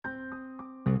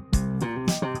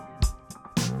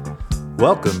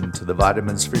Welcome to the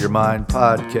Vitamins for Your Mind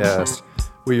podcast,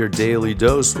 where your daily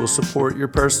dose will support your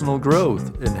personal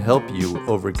growth and help you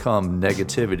overcome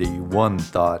negativity one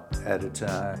thought at a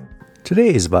time.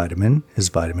 Today's vitamin is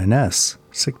vitamin S,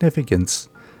 significance.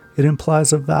 It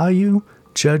implies a value,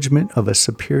 judgment of a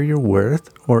superior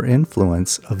worth or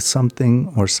influence of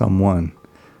something or someone.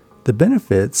 The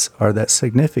benefits are that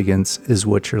significance is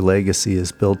what your legacy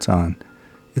is built on.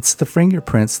 It's the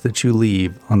fingerprints that you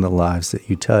leave on the lives that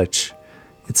you touch.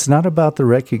 It's not about the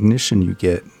recognition you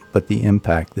get, but the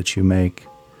impact that you make.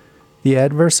 The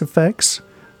adverse effects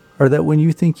are that when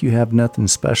you think you have nothing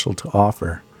special to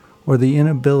offer, or the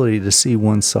inability to see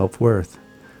one's self-worth,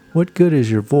 what good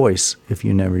is your voice if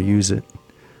you never use it?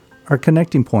 Our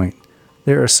connecting point: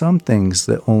 there are some things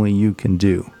that only you can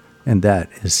do, and that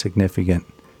is significant.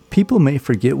 People may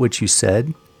forget what you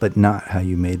said, but not how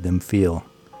you made them feel.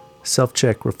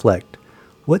 Self-check, reflect.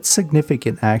 What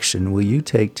significant action will you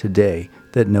take today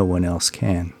that no one else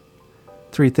can?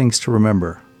 3 things to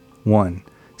remember. 1.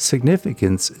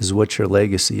 Significance is what your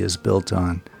legacy is built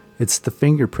on. It's the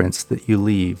fingerprints that you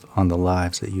leave on the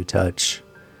lives that you touch.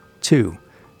 2.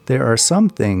 There are some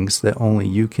things that only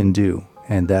you can do,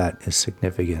 and that is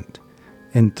significant.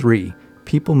 And 3.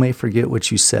 People may forget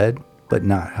what you said, but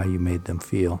not how you made them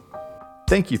feel.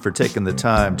 Thank you for taking the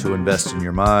time to invest in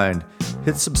your mind.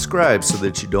 Hit subscribe so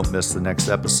that you don't miss the next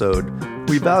episode.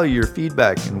 We value your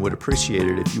feedback and would appreciate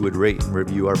it if you would rate and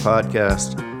review our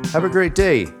podcast. Have a great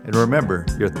day, and remember,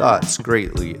 your thoughts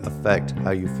greatly affect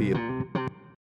how you feel.